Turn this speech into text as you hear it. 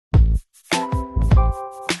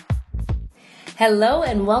Hello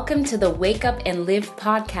and welcome to the Wake Up and Live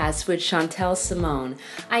podcast with Chantel Simone.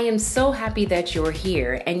 I am so happy that you're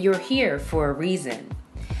here, and you're here for a reason.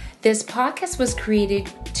 This podcast was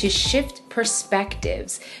created to shift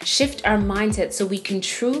perspectives, shift our mindset so we can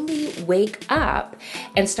truly wake up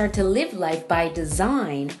and start to live life by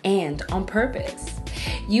design and on purpose.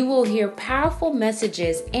 You will hear powerful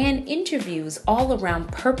messages and interviews all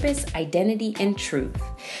around purpose, identity, and truth.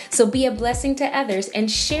 So be a blessing to others and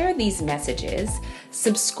share these messages.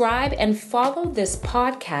 Subscribe and follow this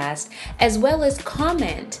podcast, as well as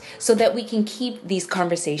comment so that we can keep these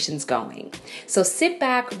conversations going. So sit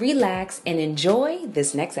back, relax, and enjoy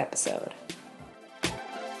this next episode.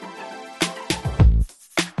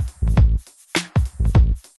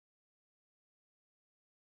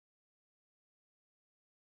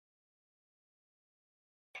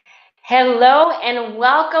 Hello and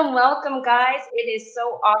welcome guys. It is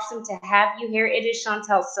so awesome to have you here. It is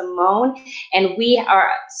Chantel Simone, and we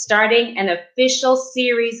are starting an official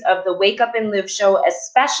series of the Wake Up and Live show, a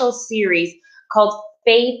special series called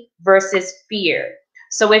Faith versus Fear.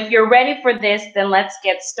 So if you're ready for this, then let's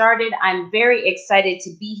get started. I'm very excited to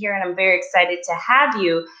be here, and I'm very excited to have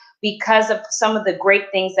you because of some of the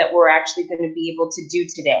great things that we're actually going to be able to do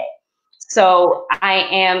today. So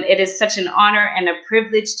it is such an honor and a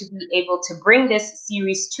privilege to be able to bring this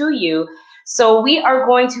series to you. So we are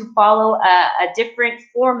going to follow a different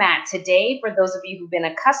format today for those of you who've been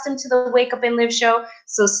accustomed to the Wake Up and Live show.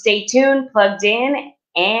 So stay tuned, plugged in,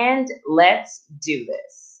 and let's do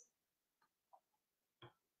this.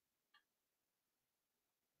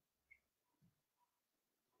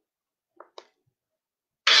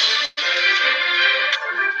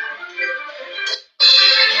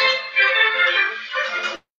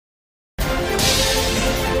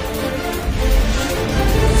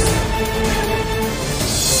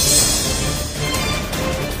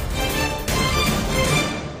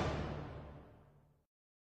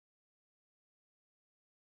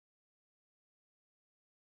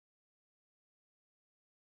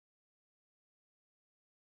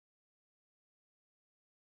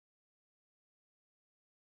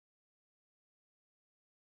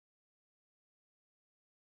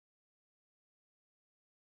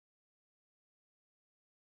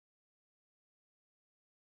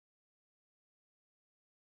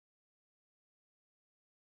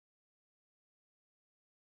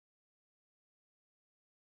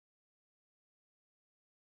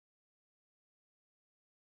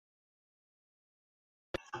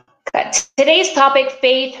 Today's topic,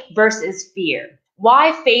 faith versus fear.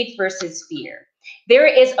 Why faith versus fear? There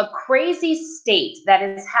is a crazy state that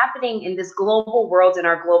is happening in this global world, in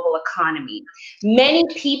our global economy. Many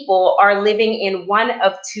people are living in one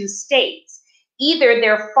of two states. Either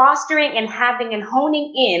they're fostering and having and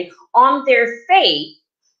honing in on their faith,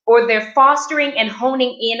 or they're fostering and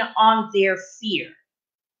honing in on their fear.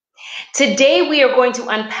 Today, we are going to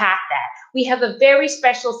unpack that. We have a very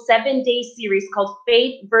special 7-day series called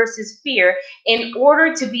Faith versus Fear in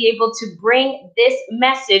order to be able to bring this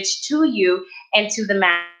message to you and to the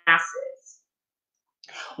masses.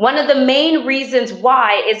 One of the main reasons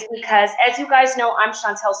why is because, as you guys know, I'm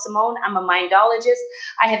Chantel Simone. I'm a mindologist.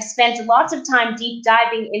 I have spent lots of time deep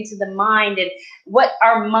diving into the mind and what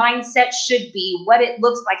our mindset should be, what it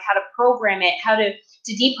looks like, how to program it, how to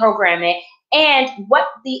deprogram it, and what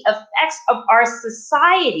the effects of our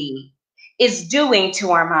society is doing to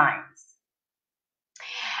our minds.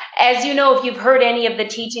 As you know, if you've heard any of the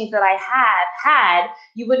teachings that I have had,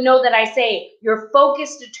 you would know that I say your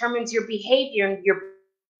focus determines your behavior, and your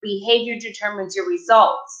behavior determines your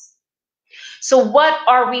results. So what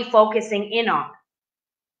are we focusing in on?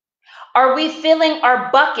 Are we filling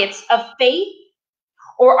our buckets of faith,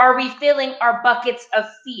 or are we filling our buckets of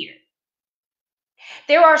fear?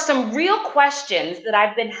 There are some real questions that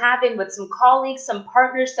I've been having with some colleagues, some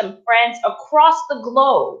partners, some friends across the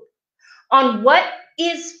globe on what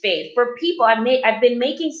is faith for people. I've been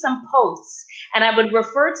making some posts, and I would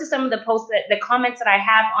refer to some of the posts, the comments that I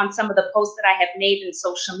have on some of the posts that I have made in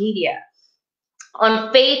social media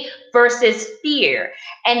on faith versus fear.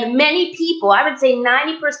 And many people, I would say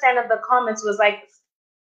 90% of the comments was like,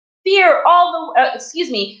 faith all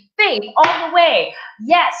the way.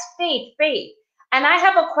 Yes, faith. And I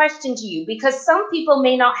have a question to you, because some people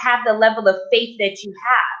may not have the level of faith that you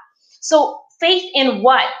have. So faith in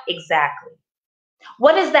what exactly?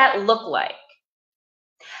 What does that look like?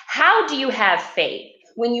 How do you have faith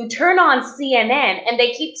when you turn on CNN and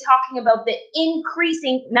they keep talking about the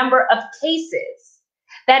increasing number of cases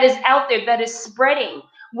that is out there, that is spreading,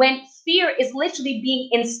 when fear is literally being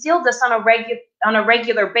instilled us on a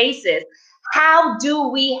regular basis? How do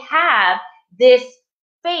we have this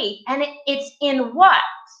faith, and it's in what?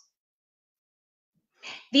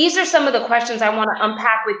 These are some of the questions I want to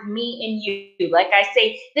unpack with me and you. Like I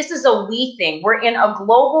say, this is a we thing. We're in a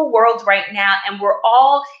global world right now, and we're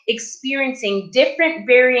all experiencing different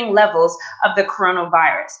varying levels of the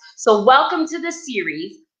coronavirus. So welcome to the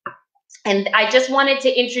series. And I just wanted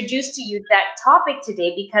to introduce to you that topic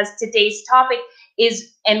today, because today's topic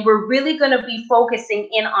is, and we're really going to be focusing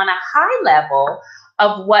in on a high level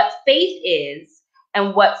of what faith is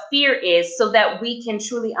and what fear is, so that we can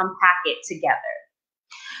truly unpack it together.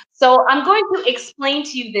 So I'm going to explain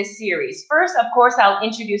to you this series. First, of course, I'll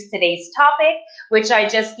introduce today's topic, which I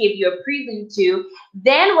just gave you a prelude to.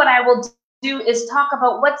 Then what I will do is talk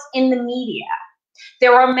about what's in the media.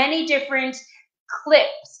 There are many different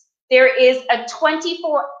clips. There is a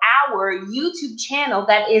 24-hour YouTube channel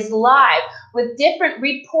that is live with different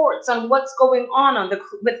reports on what's going on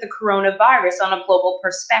with the coronavirus on a global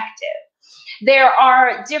perspective. There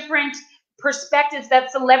are different perspectives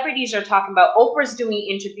that celebrities are talking about. Oprah's doing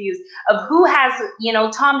interviews of who has,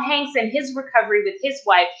 Tom Hanks and his recovery with his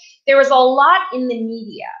wife. There is a lot in the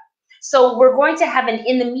media. So we're going to have an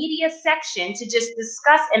in the media section to just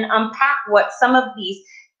discuss and unpack what some of these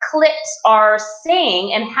clips are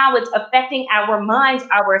saying and how it's affecting our minds,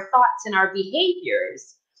 our thoughts, and our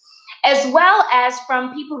behaviors, as well as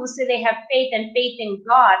from people who say they have faith and faith in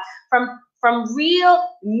God, from real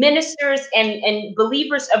ministers and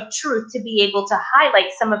believers of truth, to be able to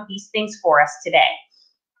highlight some of these things for us today.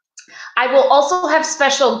 I will also have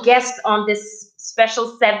special guests on this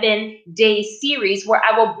special 7-day series where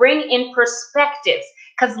I will bring in perspectives,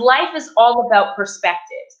 because life is all about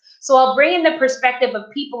perspectives. So I'll bring in the perspective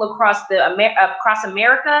of people across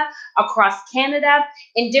America, across Canada,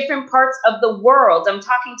 in different parts of the world. I'm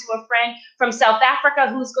talking to a friend from South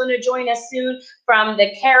Africa who's going to join us soon, from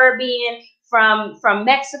the Caribbean, from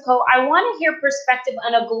Mexico. I want to hear perspective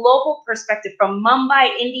on a global perspective from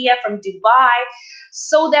Mumbai, India, from Dubai,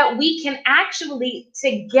 so that we can actually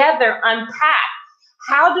together unpack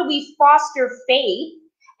how do we foster faith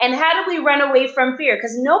and how do we run away from fear?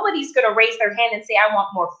 Because nobody's going to raise their hand and say, I want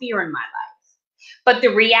more fear in my life. But the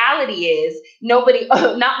reality is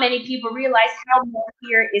not many people realize how more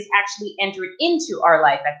fear is actually entered into our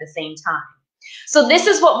life at the same time. So this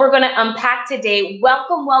is what we're going to unpack today.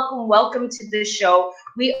 Welcome, welcome, welcome to the show.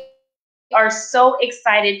 We are so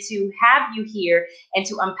excited to have you here and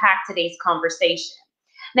to unpack today's conversation.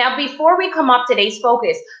 Now, before we come off today's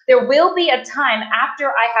focus, there will be a time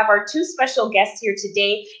after I have our two special guests here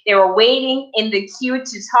today. They were waiting in the queue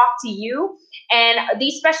to talk to you. And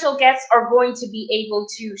these special guests are going to be able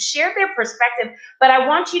to share their perspective. But I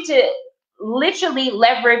want you to literally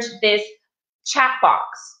leverage this chat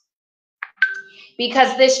box.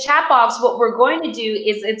 Because this chat box, what we're going to do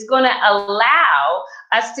is it's going to allow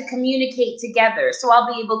us to communicate together. So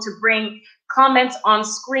I'll be able to bring comments on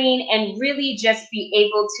screen and really just be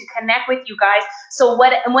able to connect with you guys. So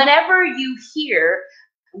whenever you hear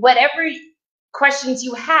whatever questions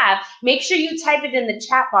you have, make sure you type it in the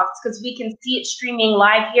chat box, because we can see it streaming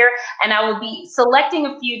live here, and I will be selecting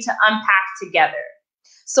a few to unpack together.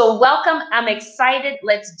 So welcome. I'm excited.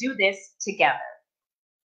 Let's do this together.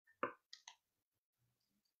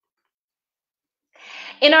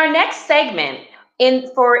 In our next segment, in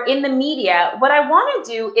the media, what I want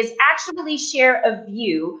to do is actually share a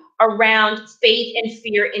view around faith and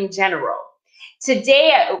fear in general.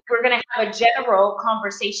 Today, we're going to have a general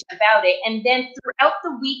conversation about it. And then throughout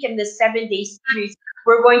the week in this 7-day series,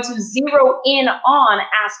 we're going to zero in on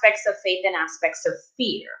aspects of faith and aspects of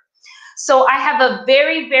fear. So I have a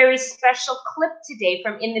very, very special clip today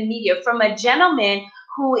from in the media from a gentleman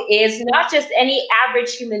who is not just any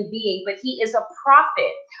average human being, but he is a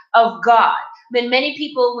prophet of God. When many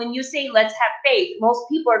people, when you say, let's have faith, most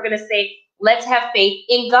people are going to say, let's have faith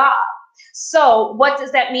in God. So what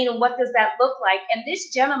does that mean and what does that look like? And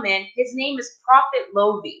this gentleman, his name is Prophet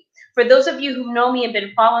Lovi. For those of you who know me and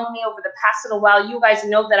been following me over the past little while, you guys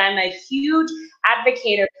know that I'm a huge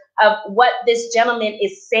advocate of what this gentleman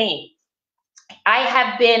is saying. I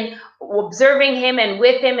have been observing him and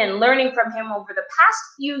with him and learning from him over the past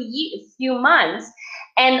few months,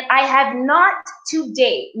 and I have not to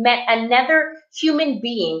date met another human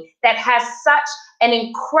being that has such an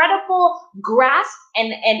incredible grasp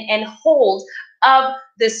and hold of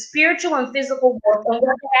the spiritual and physical world and what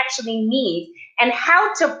it actually means and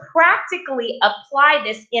how to practically apply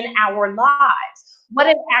this in our lives, what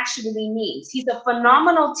it actually means. He's a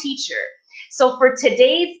phenomenal teacher. So for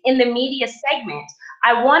today's In the Media segment,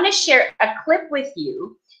 I want to share a clip with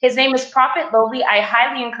you. His name is Prophet Lovi. I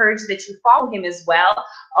highly encourage that you follow him as well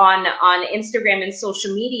on Instagram and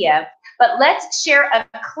social media. But let's share a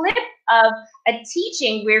clip of a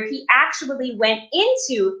teaching where he actually went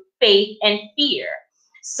into faith and fear.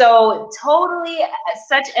 So totally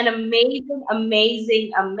such an amazing,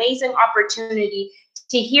 amazing, amazing opportunity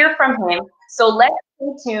to hear from him. So let's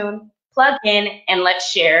stay tuned, plug in, and let's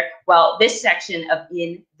share, well, this section of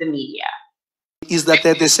In the Media. Is that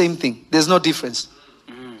they're the same thing. There's no difference.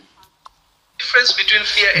 Difference between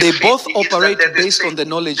fear and they faith both is operate that based on the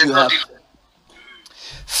knowledge you have.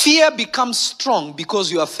 Fear becomes strong because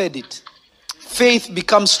you have fed it. Faith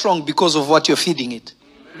becomes strong because of what you're feeding it.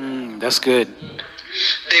 That's good.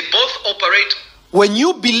 They both operate. When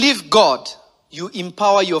you believe God, you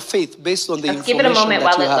empower your faith based on the Let's give information it a moment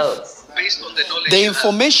that while you it have. loads. Based on the knowledge The you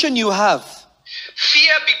information you have.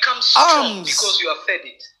 Fear becomes strong Arms because you have fed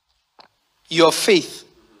it. Your faith.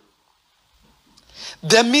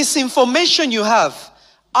 The misinformation you have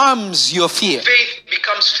arms your fear. Faith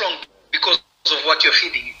becomes strong because of what you're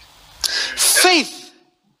feeding it. Faith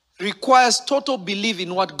requires total belief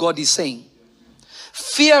in what God is saying.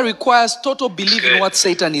 Fear requires total belief in what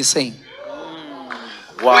Satan is saying.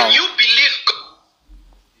 Wow. When you believe God,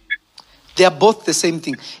 they are both the same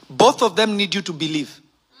thing. Both of them need you to believe.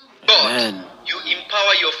 Amen. You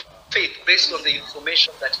empower your faith based on the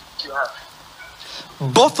information that you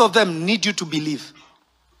have. Both of them need you to believe.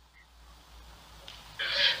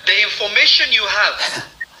 The information you have.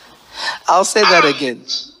 I'll say that again.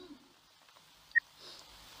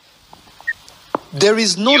 There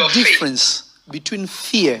is no Your difference between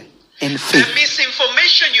fear and faith. The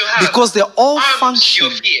misinformation you have. Because they all arms function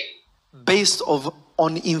your fear. based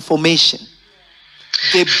on information.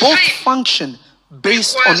 They both function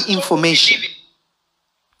based on information.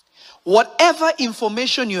 Whatever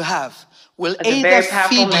information you have will either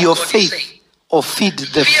feed your faith or feed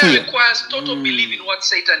the fear. Fear requires total belief in what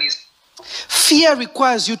Satan is Fear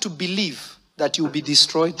requires you to believe that you will be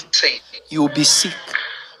destroyed, saying. you will be sick,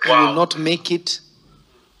 you will not make it,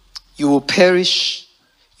 you will perish,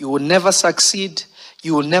 you will never succeed,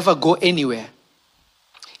 you will never go anywhere.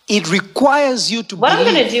 It requires you to What I'm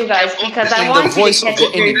believe. going to do, guys, because I in want the you voice to of catch the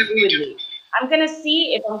it very enemy. fluidly. I'm going to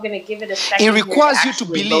see if I'm going to give it a second. It requires here you to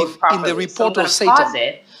actually believe load in the properly. report So I'm of gonna pause Satan.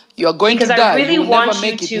 it, You are going to because die. I really You will want never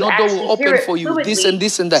you make it. to No door actually will hear open it for you. This fluidly and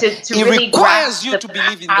this and that. to It really requires grasp you the to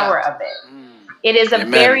believe in power that. of it. It is a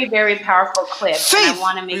Amen. very, very powerful clip. Faith and I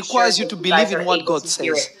want to make requires sure you to that you guys believe are in what able God to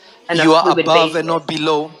hear says. it on a You are fluid above basis. and not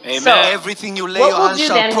below. Amen. So, Everything you lay what your we'll hands do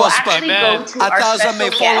shall then, we'll prosper. actually go to our 1,000 may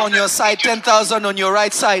special fall guest. on your side, 10,000 on your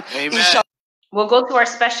right side. Amen. It shall We'll go to our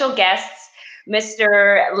special guests,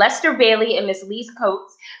 Mr. Lester Bailey and Ms. Lise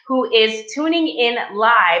Coates, who is tuning in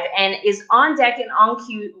live and is on deck and on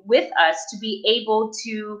cue with us to be able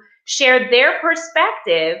to share their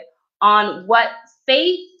perspective on what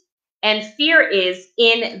faith and fear is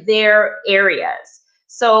in their areas.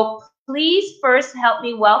 So please first help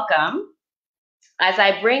me welcome, as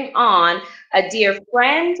I bring on a dear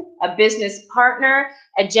friend, a business partner,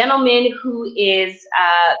 a gentleman who is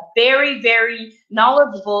very, very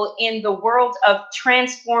knowledgeable in the world of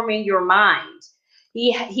transforming your mind.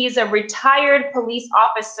 He's a retired police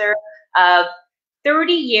officer of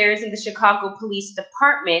 30 years in the Chicago Police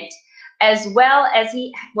Department, as well as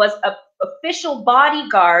he was an official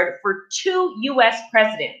bodyguard for 2 U.S.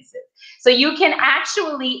 presidents. So you can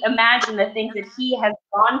actually imagine the things that he has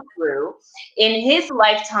gone through in his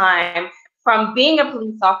lifetime, from being a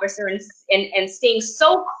police officer and staying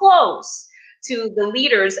so close to the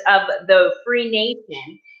leaders of the free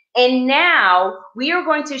nation. And now we are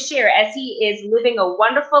going to share, as he is living a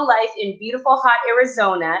wonderful life in beautiful, hot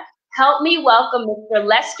Arizona. Help me welcome Mr.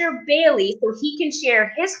 Lester Bailey so he can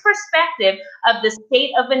share his perspective of the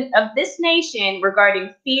state of this nation regarding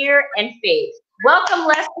fear and faith. Welcome,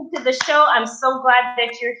 Lester, to the show. I'm so glad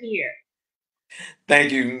that you're here.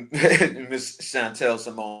 Thank you, Ms. Chantel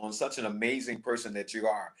Simone. Such an amazing person that you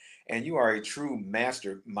are. And you are a true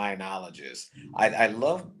master minologist. I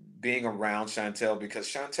love being around Chantel because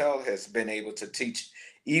Chantel has been able to teach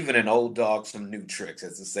even an old dog some new tricks,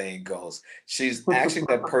 as the saying goes. She's actually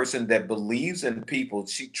that person that believes in people.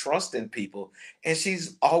 She trusts in people. And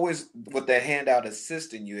she's always with that hand out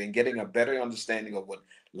assisting you and getting a better understanding of what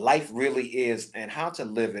life really is and how to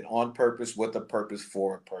live it on purpose, with a purpose,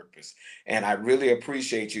 for a purpose. And I really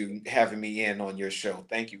appreciate you having me in on your show.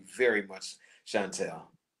 Thank you very much, Chantel.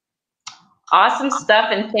 Awesome stuff,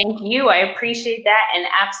 and thank you. I appreciate that, and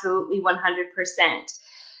absolutely 100%.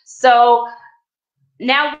 So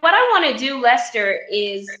now what I want to do, Lester,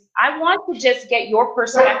 is I want to just get your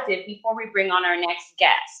perspective before we bring on our next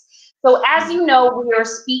guest. So as you know, we are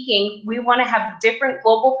speaking, we want to have different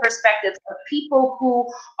global perspectives of people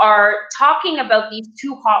who are talking about these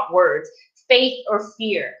two hot words, faith or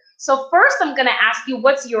fear. So first, I'm going to ask you,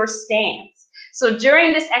 what's your stance? So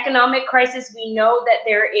during this economic crisis, we know that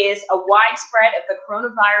there is a widespread of the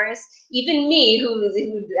coronavirus. Even me,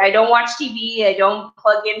 who I don't watch TV, I don't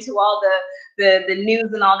plug into all the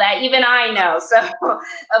news and all that. Even I know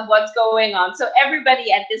of what's going on. So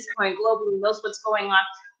everybody at this point globally knows what's going on.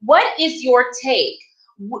 What is your take?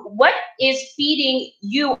 What is feeding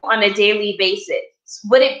you on a daily basis?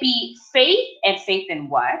 Would it be faith, and faith in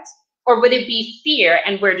what? Or would it be fear,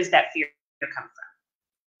 and where does that fear come from?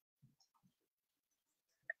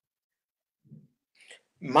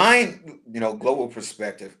 My, global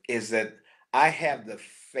perspective is that I have the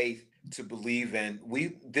faith to believe in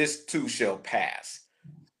this too shall pass.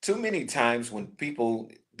 Too many times when people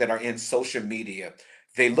that are in social media,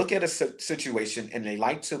 they look at a situation and they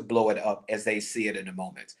like to blow it up as they see it in a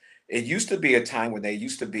moment. It used to be a time when there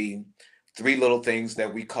used to be three little things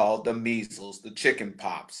that we called the measles, the chicken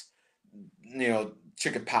pox,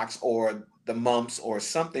 chicken pox or the mumps or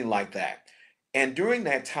something like that. And during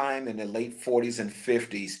that time in the late 40s and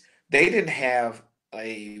 50s, they didn't have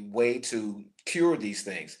a way to cure these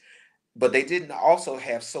things, but they didn't also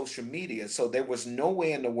have social media. So there was no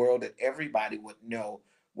way in the world that everybody would know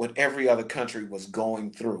what every other country was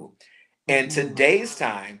going through. And today's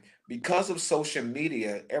time, because of social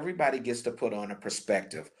media, everybody gets to put on a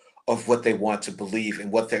perspective of what they want to believe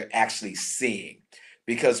and what they're actually seeing.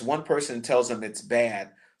 Because one person tells them it's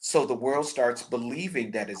bad, so the world starts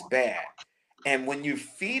believing that it's bad. And when you're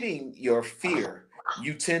feeding your fear,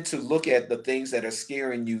 you tend to look at the things that are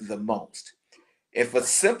scaring you the most. If a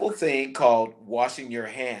simple thing called washing your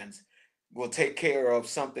hands will take care of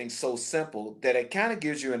something so simple that it kind of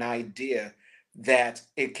gives you an idea that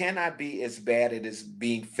it cannot be as bad as it is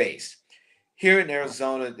being faced. Here in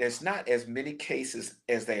Arizona, there's not as many cases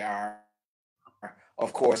as they are,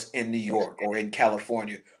 of course, in New York or in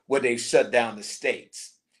California, where they shut down the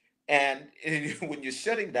states. And when you're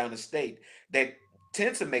shutting down the state, that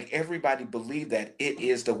tends to make everybody believe that it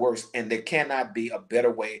is the worst and there cannot be a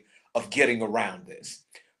better way of getting around this.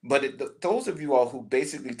 But those of you all who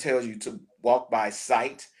basically tells you to walk by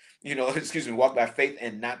sight, walk by faith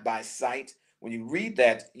and not by sight, when you read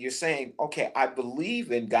that, you're saying, okay, I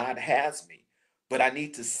believe in God has me, but I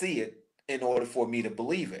need to see it in order for me to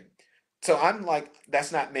believe it. So I'm like,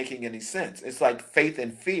 that's not making any sense. It's like faith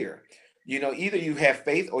and fear. Either you have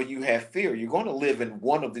faith or you have fear. You're going to live in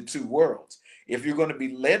one of the two worlds. If you're going to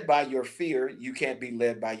be led by your fear, you can't be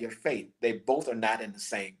led by your faith. They both are not in the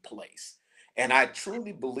same place. And I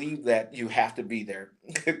truly believe that you have to be there.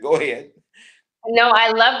 Go ahead. No,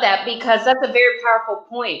 I love that, because that's a very powerful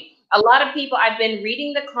point. A lot of people, I've been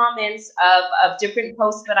reading the comments of different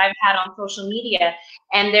posts that I've had on social media,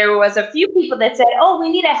 and there was a few people that said, oh, we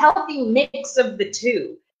need a healthy mix of the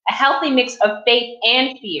two, a healthy mix of faith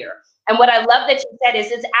and fear. And what I love that you said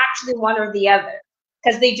is it's actually one or the other,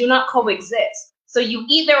 because they do not coexist. So you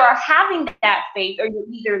either are having that faith or you're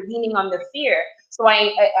either leaning on the fear. So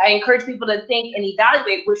I encourage people to think and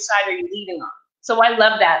evaluate which side are you leaning on. So I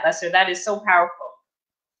love that, Lester. That is so powerful.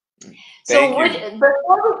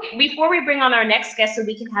 Before we bring on our next guest, so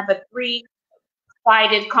we can have a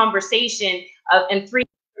three-sided conversation and three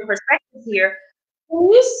perspectives here,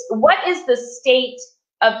 what is the state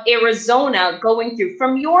of Arizona going through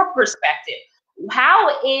from your perspective?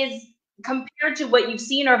 How is, compared to what you've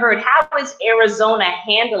seen or heard, how is Arizona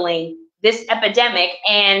handling this epidemic,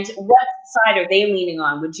 and what side are they leaning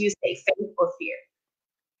on? Would you say faith or fear?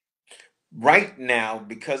 Right now,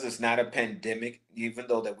 because it's not a pandemic, even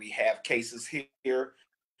though that we have cases here,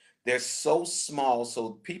 they're so small,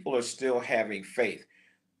 so people are still having faith.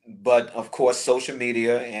 But of course, social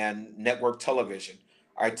media and network television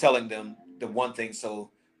are telling them the one thing.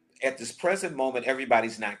 So at this present moment,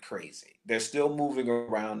 everybody's not crazy. They're still moving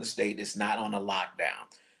around the state. It's not on a lockdown.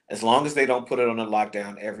 As long as they don't put it on a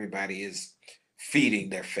lockdown, everybody is feeding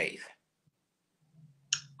their faith.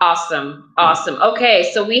 Awesome. Awesome.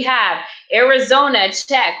 Okay. So we have Arizona,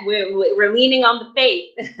 check. We're leaning on the faith.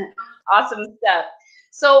 Awesome stuff.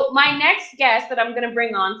 So my next guest that I'm going to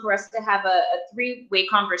bring on for us to have a three-way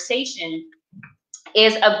conversation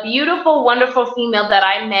is a beautiful, wonderful female that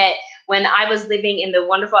I met when I was living in the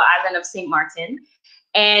wonderful island of St. Martin.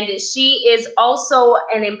 And she is also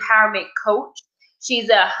an empowerment coach. She's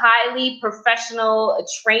a highly professional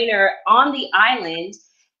trainer on the island.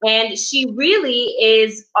 And she really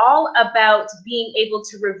is all about being able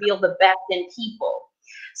to reveal the best in people.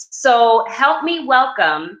 So help me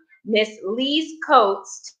welcome Miss Lise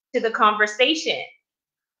Coates to the conversation.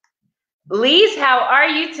 Lise, how are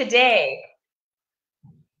you today?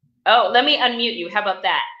 Oh, let me unmute you. How about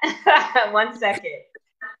that? 1 second.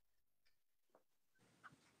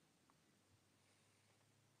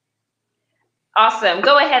 Awesome.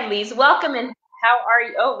 Go ahead, Lise. Welcome, and how are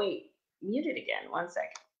you? Oh, wait, muted again. 1 second.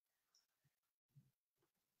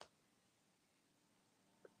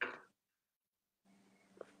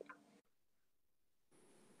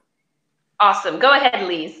 Awesome. Go ahead,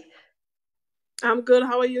 Lise. I'm good.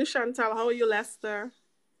 How are you, Chantal? How are you, Lester?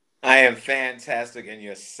 I am fantastic, and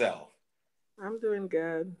yourself? I'm doing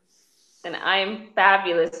good. And I'm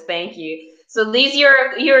fabulous. Thank you. So, Lise,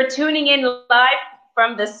 you're tuning in live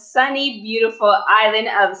from the sunny, beautiful island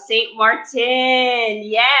of Saint Martin.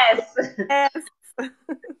 Yes. Yes.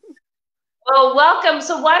 Well, welcome.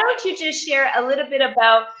 So why don't you just share a little bit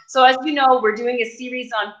about, so as you know, we're doing a series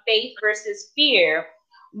on faith versus fear.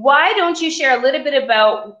 Why don't you share a little bit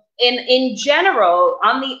about, in general,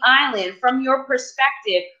 on the island, from your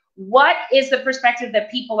perspective, what is the perspective that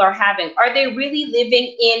people are having? Are they really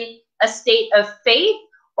living in a state of faith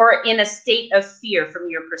or in a state of fear from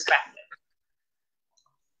your perspective?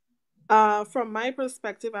 From my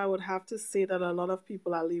perspective, I would have to say that a lot of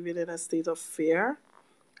people are living in a state of fear.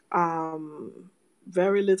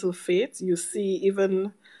 Very little faith. You see,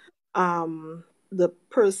 even the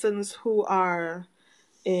persons who are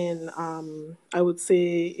in, I would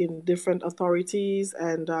say, in different authorities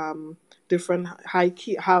and different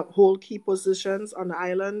hold key positions on the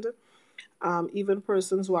island, even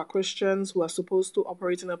persons who are Christians who are supposed to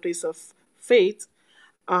operate in a place of faith.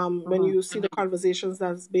 When you see the conversations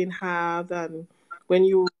that's being had, and when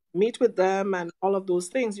you meet with them and all of those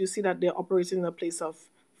things, you see that they're operating in a place of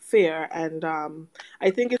fear. And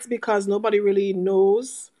I think it's because nobody really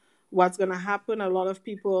knows what's going to happen. A lot of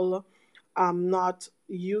people not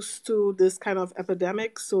used to this kind of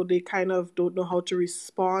epidemic, so they kind of don't know how to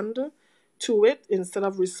respond to it. Instead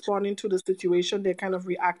of responding to the situation, they're kind of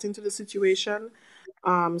reacting to the situation.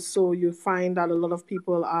 So you find that a lot of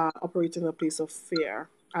people are operating in a place of fear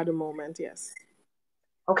at the moment, yes.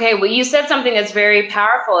 Okay, well, you said something that's very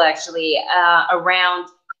powerful, actually, around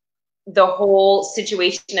the whole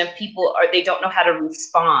situation of people, or they don't know how to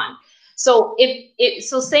respond. So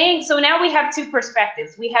so now we have two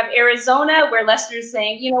perspectives. We have Arizona, where Lester is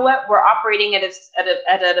saying, you know what, we're operating at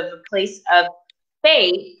a place of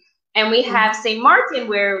faith, and we have St. Martin,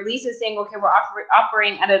 where Lisa is saying, okay, we're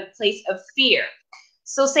operating at a place of fear.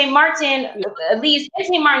 So St. Martin, at least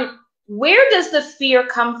St. Martin, where does the fear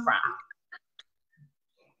come from?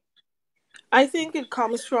 I think it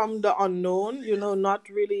comes from the unknown, not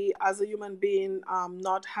really as a human being,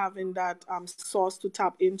 not having that source to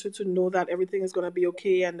tap into to know that everything is going to be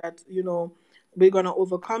okay and that, we're going to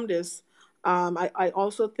overcome this. I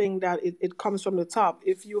also think that it comes from the top.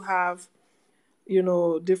 If you have,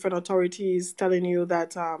 different authorities telling you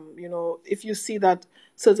that, if you see that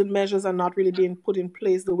certain measures are not really being put in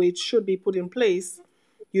place the way it should be put in place,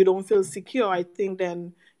 you don't feel secure. I think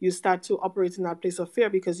then you start to operate in that place of fear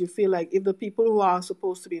because you feel like if the people who are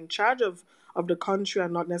supposed to be in charge of the country are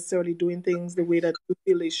not necessarily doing things the way that you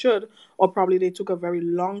feel they should, or probably they took a very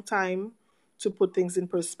long time to put things in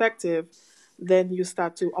perspective, then you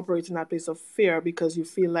start to operate in that place of fear because you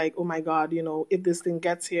feel like, oh my God, if this thing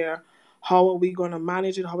gets here, how are we going to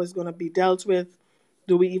manage it? How is it going to be dealt with?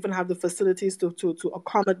 Do we even have the facilities to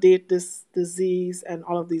accommodate this disease and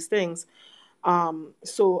all of these things?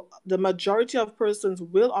 So the majority of persons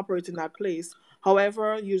will operate in that place.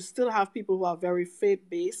 However, you still have people who are very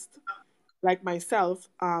faith-based, like myself.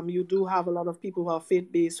 You do have a lot of people who are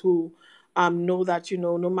faith-based who know that,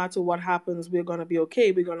 no matter what happens, we're going to be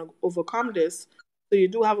okay. We're going to overcome this. So you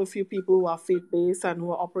do have a few people who are faith-based and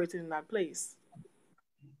who are operating in that place.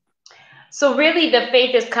 So really the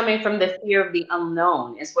faith is coming from the fear of the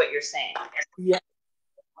unknown, is what you're saying. Yeah.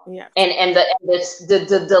 Yeah. And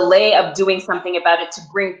the delay of doing something about it to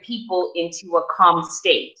bring people into a calm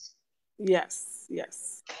state. Yes,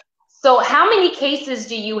 yes. So how many cases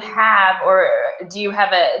do you have, or do you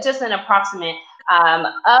have just an approximate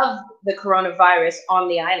of the coronavirus on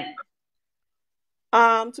the island?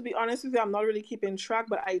 To be honest with you, I'm not really keeping track,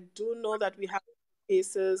 but I do know that we have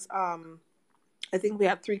cases. I think we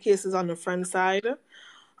had 3 cases on the front side,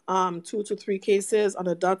 2 to 3 cases on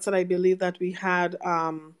the dot side. I believe that we had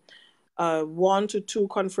 1 to 2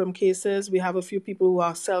 confirmed cases. We have a few people who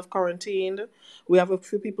are self-quarantined. We have a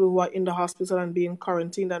few people who are in the hospital and being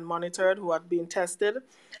quarantined and monitored, who are being tested.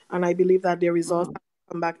 And I believe that their results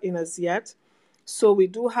haven't come back in as yet. So we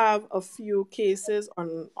do have a few cases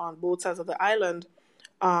on both sides of the island.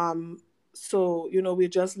 So, we're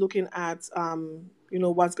just looking at,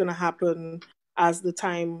 what's going to happen as the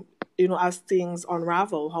time, as things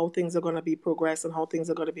unravel, how things are going to be progressed and how things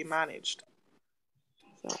are going to be managed.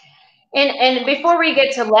 So. And before we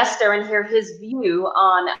get to Lester and hear his view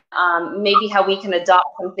on maybe how we can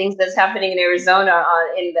adopt some things that's happening in Arizona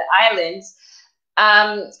in the islands,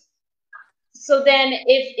 So then,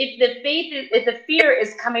 if the fear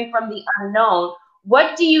is coming from the unknown,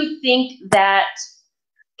 what do you think that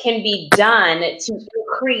can be done to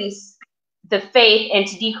increase the faith and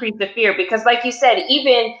to decrease the fear? Because, like you said,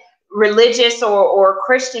 even religious or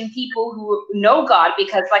Christian people who know God,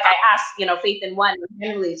 because, like I asked, faith in one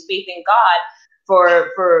generally is faith in God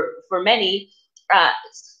for many.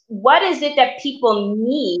 What is it that people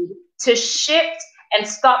need to shift and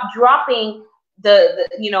stop dropping the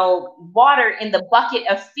water in the bucket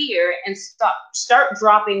of fear and start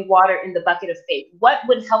dropping water in the bucket of faith? What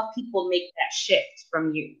would help people make that shift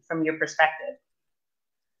from your perspective?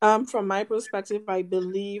 From my perspective, I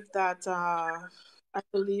believe that a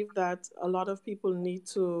lot of people need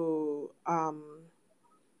to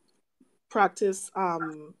practice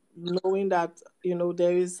knowing that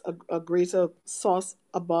there is a greater source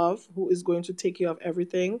above who is going to take care of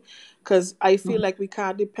everything, because I feel like we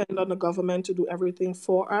can't depend on the government to do everything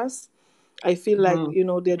for us. I feel like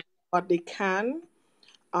they're doing what they can,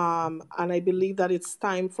 and I believe that it's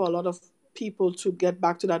time for a lot of people to get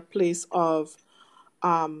back to that place of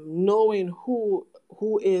knowing who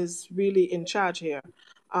is really in charge here.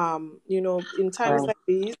 In times like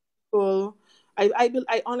these, people,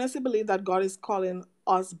 I honestly believe that God is calling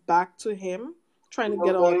us back to Him, trying to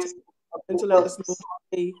get our attention and to let us know,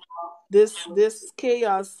 hey, this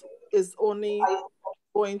chaos is only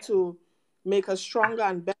going to make us stronger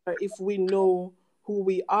and better if we know who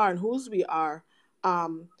we are and whose we are.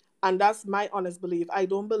 And that's my honest belief. I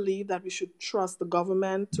don't believe that we should trust the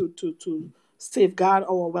government to safeguard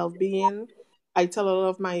our well-being. I tell a lot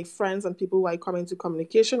of my friends and people who I come into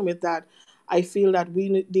communication with that I feel that we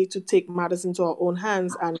need to take matters into our own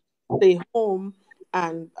hands and stay home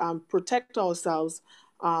and protect ourselves.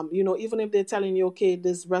 Even if they're telling you, okay,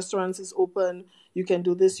 this restaurant is open, you can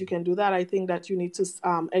do this, you can do that. I think that you need to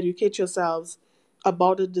educate yourselves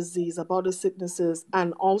about the disease, about the sicknesses,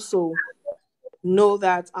 and also know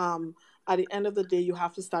that at the end of the day, you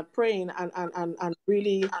have to start praying and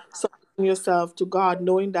really submitting yourself to God,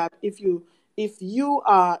 knowing that if you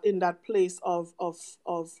are in that place of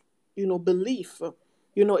belief,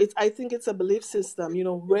 I think it's a belief system.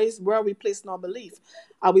 Where are we placing our belief?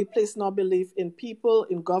 Are we placing our belief in people,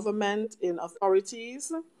 in government, in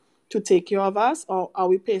authorities to take care of us, or are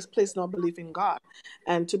we placing our belief in God?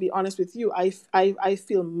 And to be honest with you, I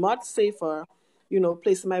feel much safer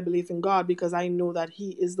placing my belief in God, because I know that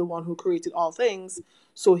He is the one who created all things.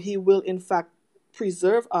 So He will, in fact,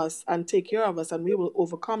 preserve us and take care of us, and we will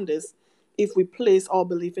overcome this if we place our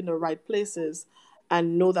belief in the right places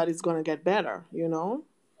and know that it's going to get better,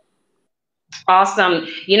 Awesome.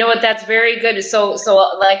 You know what? That's very good. So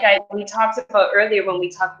like we talked about earlier when we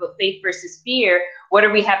talked about faith versus fear, what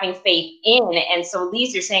are we having faith in? And so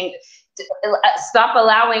Lise, you're saying stop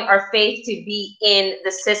allowing our faith to be in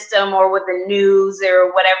the system or with the news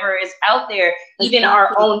or whatever is out there, even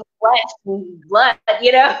our own flesh and blood,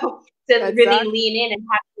 to really lean in and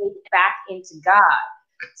have faith back into God.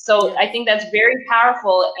 So I think that's very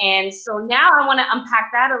powerful. And so now I want to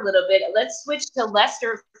unpack that a little bit. Let's switch to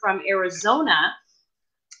Lester from Arizona.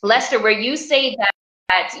 Lester, where you say that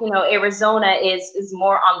Arizona is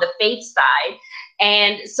more on the faith side.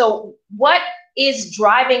 And so what is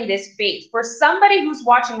driving this faith? For somebody who's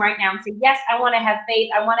watching right now and say, yes, I want to have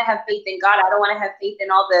faith. I want to have faith in God. I don't want to have faith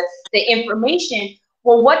in all the information.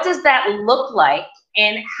 Well, what does that look like?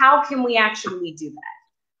 And how can we actually do that?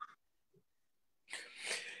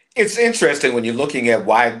 It's interesting when you're looking at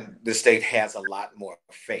why the state has a lot more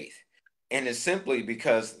faith. And it's simply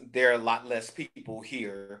because there are a lot less people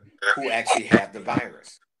here who actually have the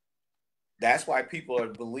virus. That's why people are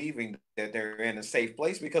believing that they're in a safe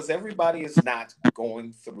place, because everybody is not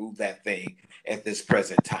going through that thing at this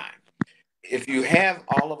present time. If you have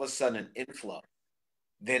all of a sudden an influx,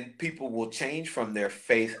 then people will change from their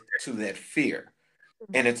faith to that fear.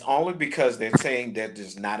 And it's only because they're saying that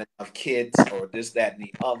there's not enough kids or this, that, and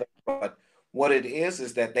the other. But what it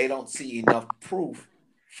is that they don't see enough proof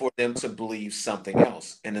for them to believe something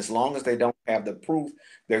else. And as long as they don't have the proof,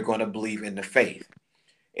 they're going to believe in the faith.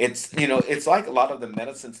 It's like a lot of the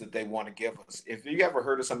medicines that they want to give us. If you ever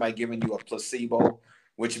heard of somebody giving you a placebo,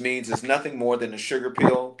 which means it's nothing more than a sugar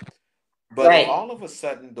pill. But right. If all of a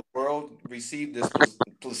sudden the world received this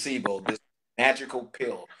placebo, this magical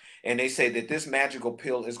pill, and they say that this magical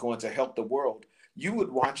pill is going to help the world, you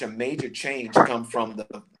would watch a major change come from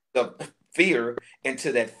the fear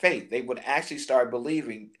into that faith. They would actually start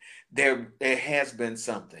believing there has been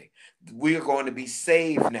something. We are going to be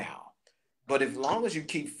saved now. But as long as you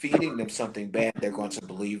keep feeding them something bad, they're going to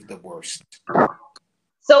believe the worst.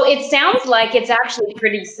 So it sounds like it's actually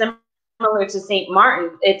pretty simple similar to St.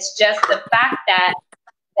 Martin. It's just the fact that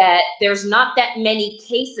there's not that many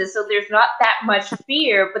cases, so there's not that much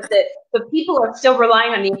fear, but the people are still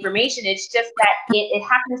relying on the information. It's just that it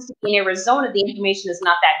happens to be in Arizona, the information is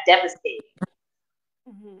not that devastating.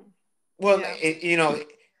 Mm-hmm. Well, Yeah.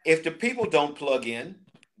 if the people don't plug in,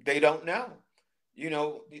 they don't know.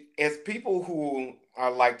 As people who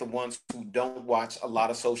are like the ones who don't watch a lot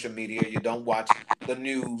of social media, you don't watch the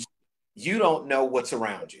news, you don't know what's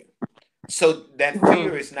around you. So that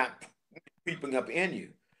fear is not creeping up in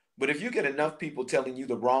you. But if you get enough people telling you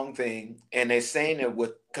the wrong thing and they're saying it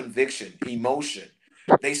with conviction, emotion,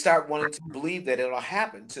 they start wanting to believe that it'll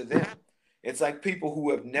happen to them. It's like people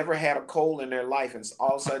who have never had a cold in their life, and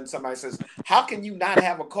all of a sudden somebody says, "How can you not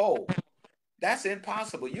have a cold?" That's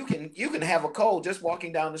impossible. You can have a cold just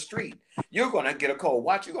walking down the street. You're going to get a cold.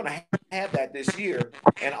 Watch, you're going to have that this year,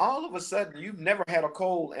 and all of a sudden you've never had a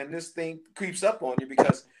cold, and this thing creeps up on you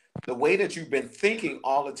because the way that you've been thinking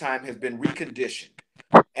all the time has been reconditioned.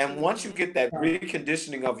 And once you get that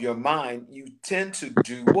reconditioning of your mind, you tend to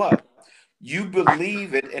do what? You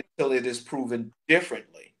believe it until it is proven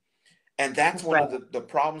differently. And that's one Right. of the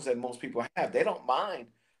problems that most people have. They don't mind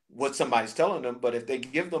what somebody's telling them, but if they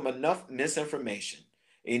give them enough misinformation,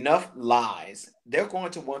 enough lies, they're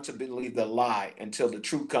going to want to believe the lie until the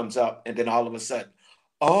truth comes up. And then all of a sudden,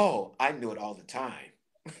 oh, I knew it all the time.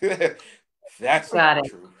 That's Got not it.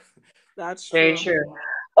 true. That's Very true. true.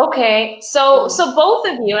 Okay, so So, both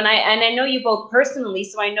of you, and I know you both personally,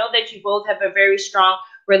 so I know that you both have a very strong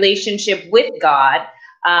relationship with God,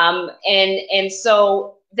 and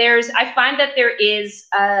so I find that there is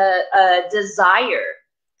a desire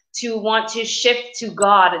to want to shift to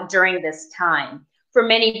God during this time for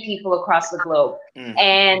many people across the globe.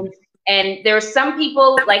 Mm. And there's some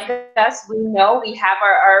people like us, we know we have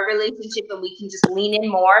our relationship and we can just lean in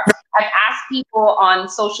more. I've asked people on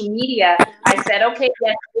social media, I said, okay,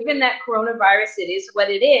 yes, given that coronavirus, it is what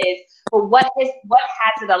it is, but what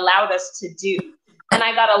has it allowed us to do? And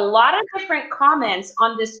I got a lot of different comments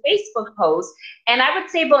on this Facebook post. And I would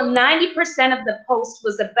say about 90% of the post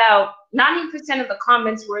was about, 90% of the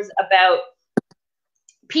comments was about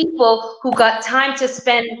people who got time to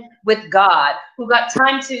spend with God, who got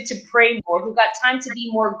time to pray more, who got time to be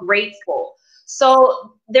more grateful.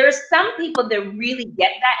 So there's some people that really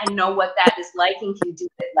get that and know what that is like and can do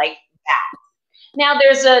it like that. Now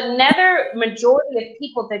there's another majority of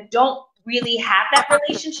people that don't really have that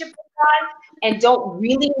relationship with God and don't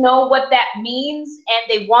really know what that means, and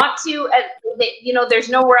they want to, there's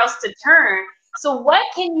nowhere else to turn. So what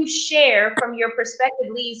can you share from your perspective,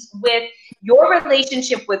 Lise, with your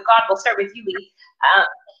relationship with God? We'll start with you, Lise.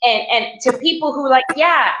 And to people who are like,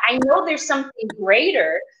 yeah, I know there's something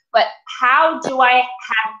greater, but how do I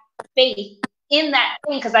have faith in that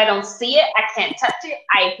thing? Because I don't see it, I can't touch it,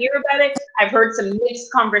 I hear about it, I've heard some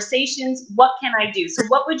mixed conversations. What can I do? So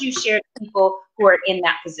what would you share to people who are in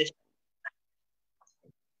that position?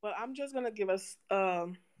 well, I'm just gonna give us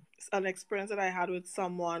an experience that I had with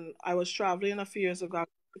someone. I was traveling a few years ago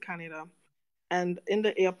to Canada, and in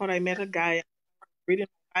the airport, I met a guy reading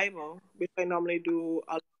the Bible, which I normally do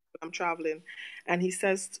a lot when I'm traveling. And he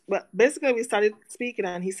says, well, basically, we started speaking,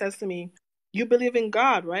 and he says to me, "You believe in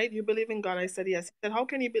God, right? You believe in God?" I said, "Yes." He said, "How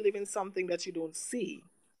can you believe in something that you don't see?"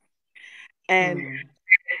 And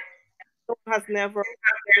so has never,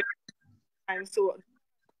 and so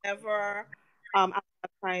never, at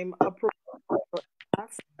that time, approached or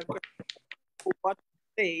asked that question, what to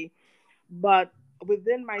say. But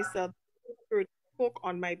within myself, the Spirit spoke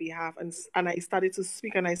on my behalf, and I started to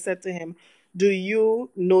speak, and I said to him, "Do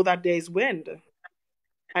you know that there is wind?"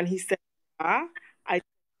 And he said, "Yeah." I said,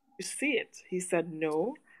 "You see it?" He said,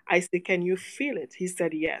 "No." I said, "Can you feel it?" He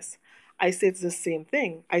said, "Yes." I said, "It's the same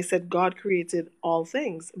thing." I said, "God created all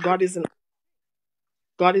things. God is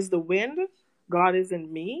the wind. God is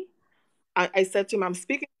in me." I said to him, "I'm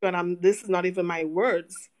speaking to you, and this is not even my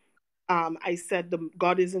words." I said,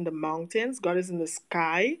 God is in the mountains, God is in the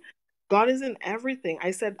sky, God is in everything.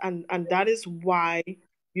 I said, and that is why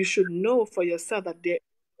you should know for yourself that there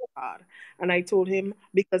is God. And I told him,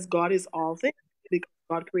 because God is all things, because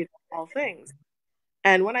God created all things.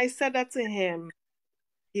 And when I said that to him,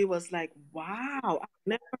 he was like, "Wow, I've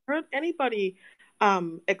never heard anybody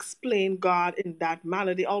explain God in that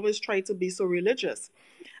manner. They always try to be so religious."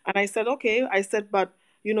 And I said, "Okay." I said, "But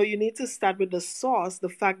you need to start with the source, the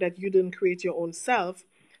fact that you didn't create your own self,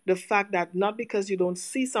 the fact that not because you don't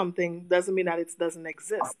see something doesn't mean that it doesn't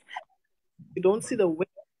exist. You don't see the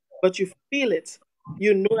wind, but you feel it.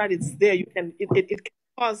 You know that it's there. It can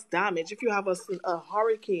cause damage. If you have a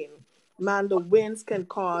hurricane, man, the winds can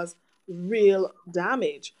cause real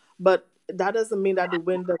damage. But that doesn't mean that the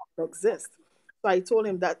wind doesn't exist. So I told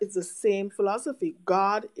him that it's the same philosophy.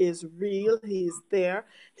 God is real. He is there.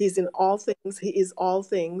 He's in all things. He is all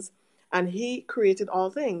things, and He created all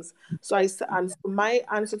things. So I said, and so my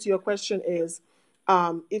answer to your question is,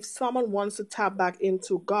 if someone wants to tap back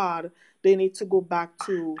into God, they need to go back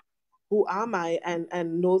to who am I,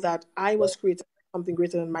 and know that I was created for something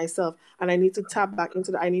greater than myself, and I need to tap back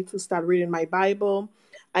into that. I need to start reading my Bible.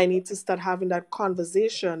 I need to start having that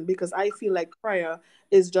conversation, because I feel like prayer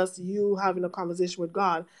is just you having a conversation with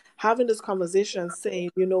God, having this conversation,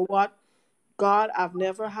 saying, you know what, God, I've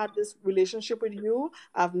never had this relationship with you.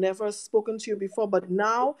 I've never spoken to you before, but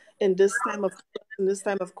now in this time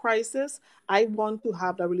of crisis, I want to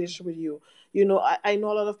have that relationship with you. I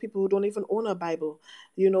know a lot of people who don't even own a Bible.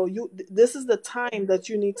 This is the time that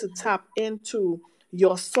you need to tap into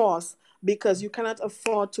your source, because you cannot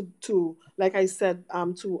afford to like I said,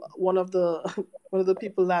 to one of the one of the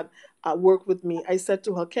people that work with me. I said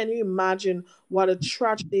to her, can you imagine what a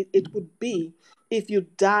tragedy it would be if you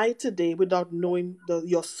die today without knowing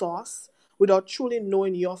your source, without truly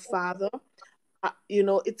knowing your father?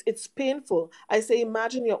 It's painful. I say,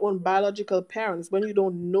 imagine your own biological parents, when you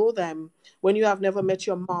don't know them, when you have never met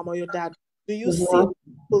your mom or your dad. Do you see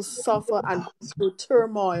people suffer and go through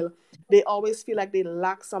turmoil? They always feel like they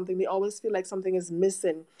lack something. They always feel like something is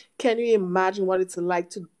missing. Can you imagine what it's like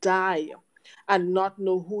to die and not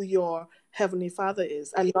know who your heavenly father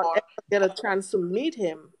is, and not ever get a chance to meet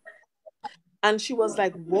him? And she was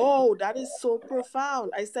like, whoa, that is so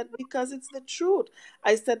profound. I said, because it's the truth.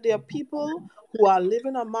 I said, there are people who are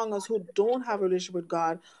living among us who don't have a relationship with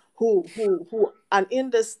God, and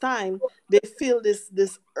in this time, they feel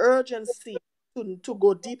this urgency to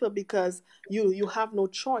go deeper, because you have no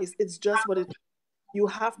choice. It's just what it is. You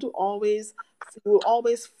have to always, you will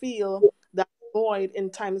always feel that void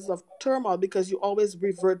in times of turmoil, because you always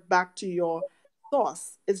revert back to your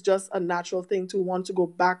source. It's just a natural thing to want to go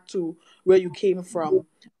back to where you came from,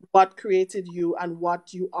 what created you, and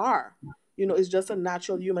what you are. It's just a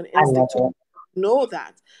natural human I love instinct to it. know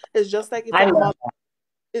that. It's just like if I a love mother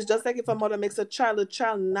it's just like if a mother makes a child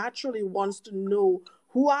naturally wants to know,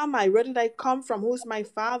 who am I? Where did I come from? Who's my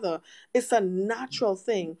father? It's a natural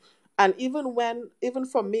thing. And even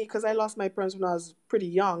for me, because I lost my parents when I was pretty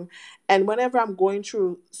young, and whenever I'm going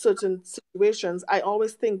through certain situations, I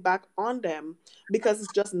always think back on them, because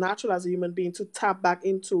it's just natural as a human being to tap back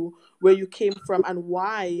into where you came from and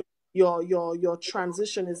why your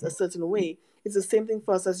transition is a certain way. It's the same thing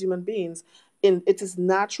for us as human beings. It is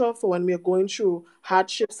natural for when we are going through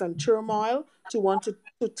hardships and turmoil to want to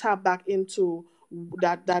tap back into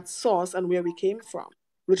that source and where we came from,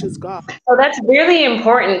 which is God. So that's really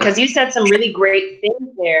important, because you said some really great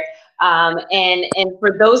things there. And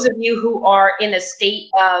for those of you who are in a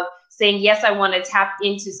state of saying, yes, I want to tap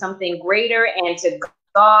into something greater and to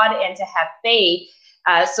God and to have faith.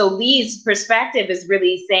 So Lee's perspective is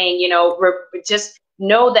really saying, just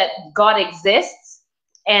know that God exists,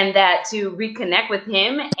 and that to reconnect with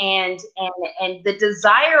him, and the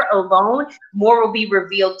desire alone, more will be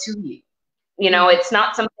revealed to you. It's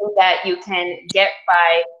not something that you can get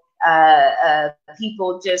by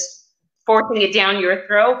people just forcing it down your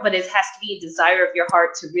throat, but it has to be a desire of your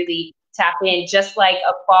heart to really tap in, just like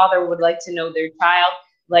a father would like to know their child,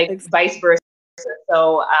 like vice versa.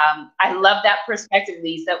 So I love that perspective,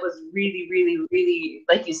 Lise. That was really, really, really,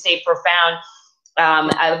 like you say, profound.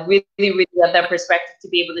 I really, really love that perspective to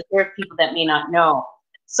be able to share with people that may not know.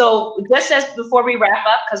 So just as before we wrap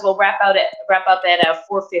up, because we'll wrap up at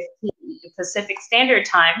 4:15 Pacific Standard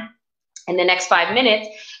Time in the next 5 minutes.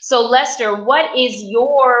 So Lester, what is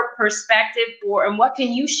your perspective for, and what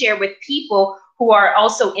can you share with people who are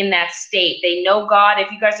also in that state? They know God.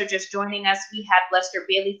 If you guys are just joining us, we have Lester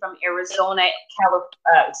Bailey from Arizona,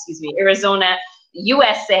 Arizona,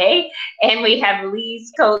 USA, and we have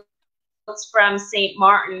Lise Coates from St.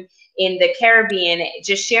 Martin in the Caribbean,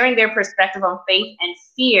 just sharing their perspective on faith and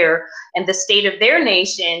fear and the state of their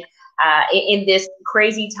nation in this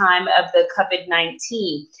crazy time of the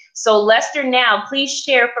COVID-19. So Lester, now please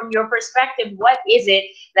share from your perspective, what is it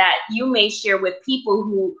that you may share with people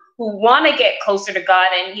who want to get closer to God,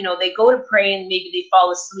 and they go to pray and maybe they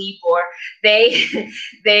fall asleep, or they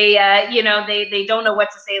they don't know what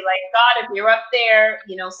to say, like, God, if you're up there,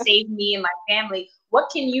 save me and my family. What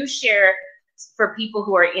can you share for people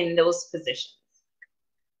who are in those positions?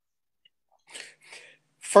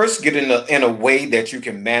 First, get in a way that you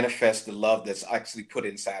can manifest the love that's actually put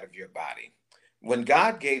inside of your body. When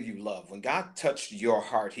God gave you love, when God touched your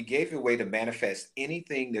heart, he gave you a way to manifest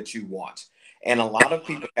anything that you want. And a lot of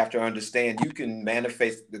people have to understand you can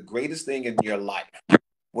manifest the greatest thing in your life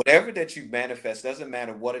Whatever that you manifest, doesn't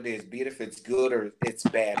matter what it is, be it if it's good or it's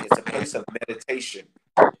bad, it's a place of meditation.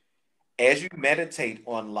 As you meditate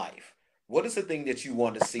on life, what is the thing that you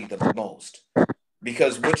want to see the most?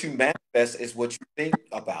 Because what you manifest is what you think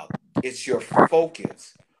about. It's your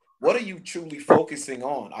focus. What are you truly focusing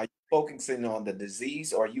on? Are you focusing on the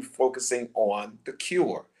disease, or are you focusing on the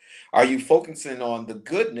cure? Are you focusing on the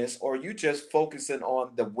goodness, or are you just focusing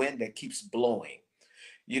on the wind that keeps blowing?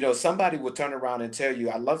 Somebody will turn around and tell you,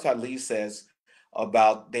 I love how Lee says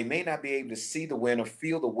about they may not be able to see the wind or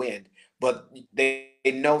feel the wind, but they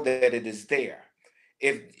know that it is there.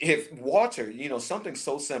 If water, something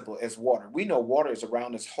so simple as water, we know water is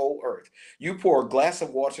around this whole earth. You pour a glass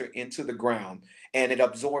of water into the ground and it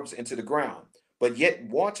absorbs into the ground. But yet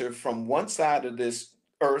water from one side of this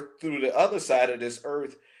earth through the other side of this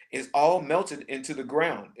earth is all melted into the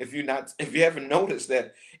ground. If you haven't noticed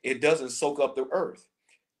that, it doesn't soak up the earth.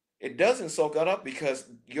 It doesn't soak it up because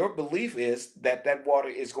your belief is that that water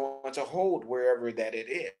is going to hold wherever that it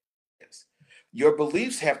is. Your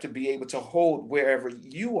beliefs have to be able to hold wherever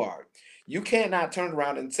you are. You cannot turn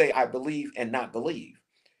around and say, I believe and not believe.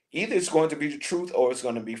 Either it's going to be the truth or it's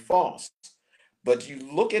going to be false. But you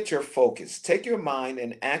look at your focus, take your mind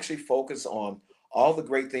and actually focus on all the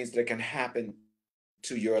great things that can happen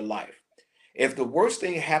to your life. If the worst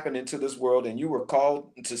thing happened into this world and you were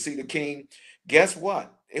called to see the king, guess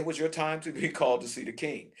what? It was your time to be called to see the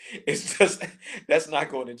king. It's just, that's not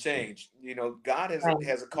going to change. God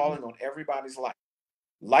has a calling on everybody's life.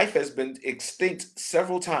 Life has been extinct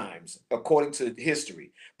several times according to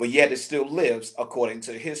history, but yet it still lives according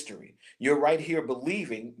to history. You're right here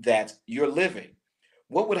believing that you're living.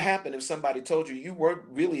 What would happen if somebody told you you weren't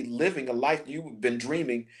really living a life you've been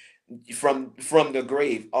dreaming from the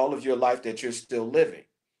grave all of your life, that you're still living?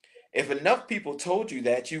 If enough people told you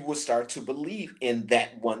that, you will start to believe in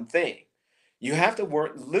that one thing. You have to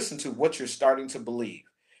listen to what you're starting to believe.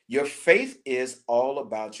 Your faith is all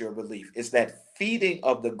about your belief. It's that feeding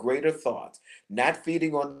of the greater thoughts, not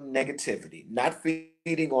feeding on negativity, not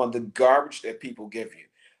feeding on the garbage that people give you.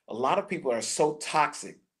 A lot of people are so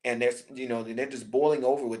toxic, and they're just boiling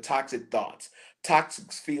over with toxic thoughts,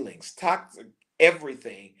 toxic feelings, toxic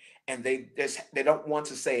everything, and they don't want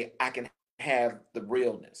to say, I can have the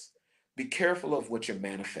realness. Be careful of what you're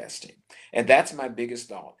manifesting. And that's my biggest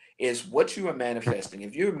thought, is what you are manifesting.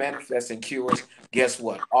 If you're manifesting cures, guess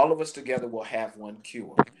what? All of us together will have one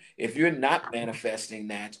cure. If you're not manifesting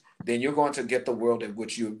that, then you're going to get the world at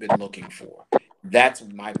which you have been looking for. That's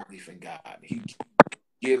my belief in God. He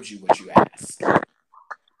gives you what you ask.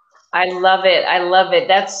 I love it. I love it.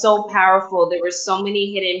 That's so powerful. There were so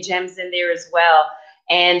many hidden gems in there as well.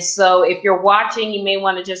 And so if you're watching, you may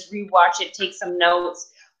want to just rewatch it, take some notes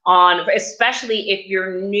on, especially if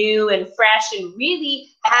you're new and fresh and really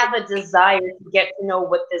have a desire to get to know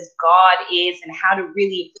what this God is and how to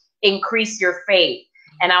really increase your faith.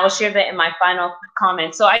 And I will share that in my final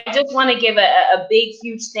comment. So I just want to give a big,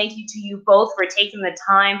 huge thank you to you both for taking the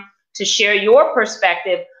time to share your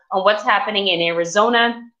perspective on what's happening in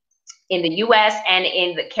Arizona, in the U.S., and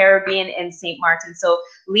in the Caribbean and St. Martin. So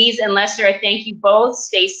Lise and Lester, I thank you both.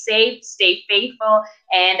 Stay safe, stay faithful,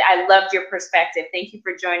 and I loved your perspective. Thank you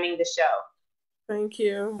for joining the show. Thank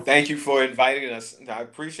you. Thank you for inviting us. I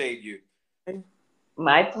appreciate you.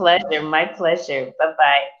 My pleasure. My pleasure.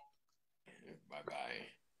 Bye-bye. Bye-bye.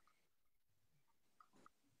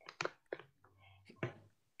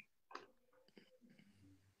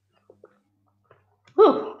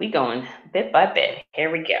 Whew, we going bit by bit.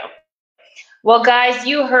 Here we go. Well, guys,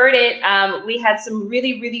 you heard it. We had some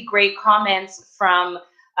really, really great comments from,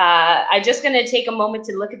 I'm just going to take a moment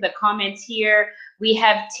to look at the comments here. We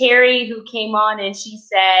have Terry who came on and she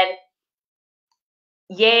said,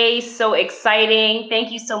 yay, so exciting.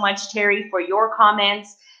 Thank you so much, Terry, for your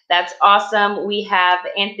comments. That's awesome. We have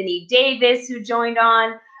Anthony Davis who joined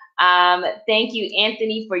on. Thank you,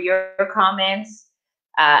 Anthony, for your comments.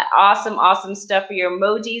 Awesome, awesome stuff for your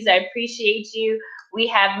emojis. I appreciate you. We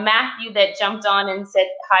have Matthew that jumped on and said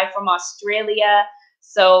hi from Australia.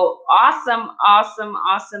 So awesome, awesome,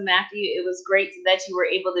 awesome, Matthew. It was great that you were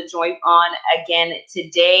able to join on again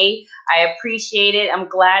today. I appreciate it. I'm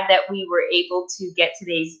glad that we were able to get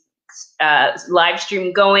today's live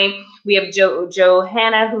stream going. We have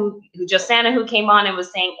Josanna who came on and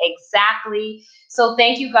was saying exactly. So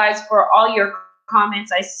thank you guys for all your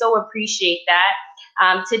comments. I so appreciate that.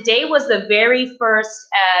 Today was the very first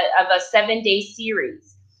of a 7-day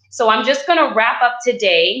series. So I'm just going to wrap up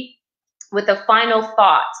today with a final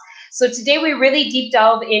thought. So today we really deep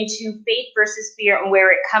delve into faith versus fear and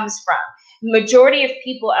where it comes from. Majority of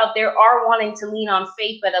people out there are wanting to lean on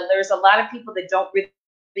faith, but there's a lot of people that don't really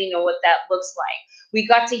know what that looks like. We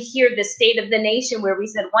got to hear the state of the nation, where we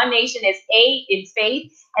said one nation is A, in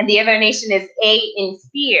faith, and the other nation is A, in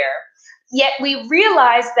fear. Yet we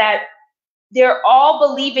realized that they're all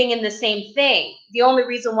believing in the same thing. The only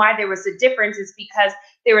reason why there was a difference is because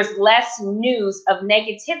there was less news of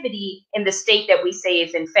negativity in the state that we say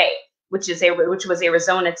is in faith, which was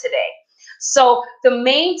Arizona today. So the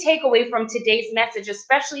main takeaway from today's message,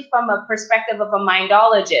 especially from a perspective of a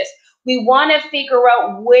mindologist, we want to figure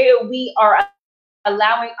out where we are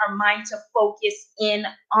allowing our mind to focus in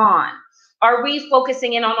on. Are we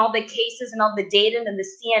focusing in on all the cases and all the data and the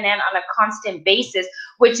CNN on a constant basis,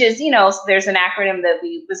 which is, there's an acronym that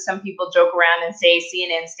some people joke around and say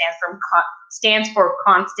CNN stands for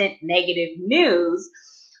constant negative news,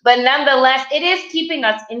 but nonetheless, it is keeping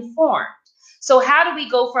us informed. So how do we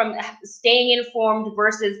go from staying informed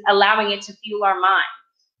versus allowing it to fuel our mind?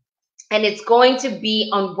 And it's going to be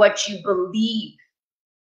on what you believe.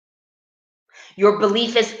 Your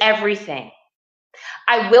belief is everything.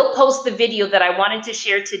 I will post the video that I wanted to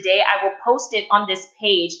share today. I will post it on this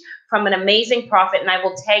page from an amazing prophet, and I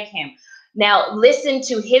will tag him. Now, listen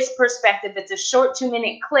to his perspective. It's a short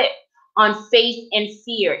 2-minute clip on faith and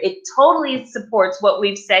fear. It totally supports what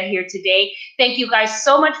we've said here today. Thank you guys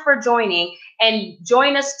so much for joining, and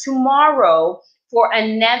join us tomorrow for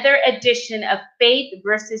another edition of Faith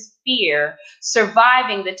versus Fear,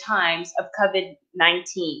 Surviving the Times of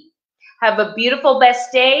COVID-19. Have a beautiful,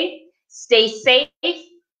 blessed day. Stay safe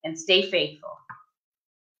and stay faithful.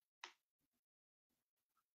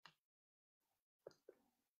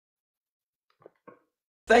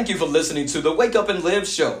 Thank you for listening to the Wake Up and Live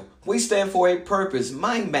show. We stand for a purpose,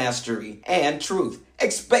 mind mastery, and truth.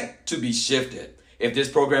 Expect to be shifted. If this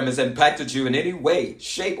program has impacted you in any way,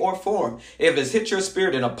 shape, or form, if it's hit your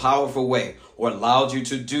spirit in a powerful way, or allowed you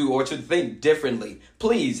to do or to think differently,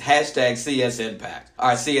 please hashtag CS Impact.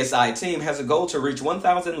 Our CSI team has a goal to reach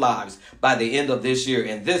 1,000 lives by the end of this year,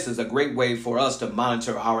 and this is a great way for us to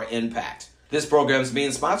monitor our impact. This program is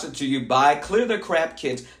being sponsored to you by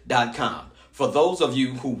ClearTheCrapKit.com. For those of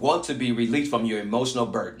you who want to be released from your emotional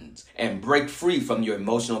burdens and break free from your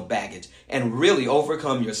emotional baggage and really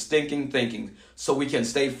overcome your stinking thinking so we can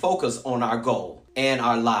stay focused on our goal and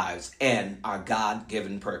our lives and our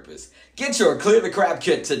God-given purpose. Get your Clear the Crap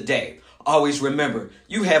Kit today. Always remember,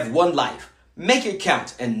 you have one life. Make it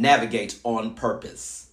count and navigate on purpose.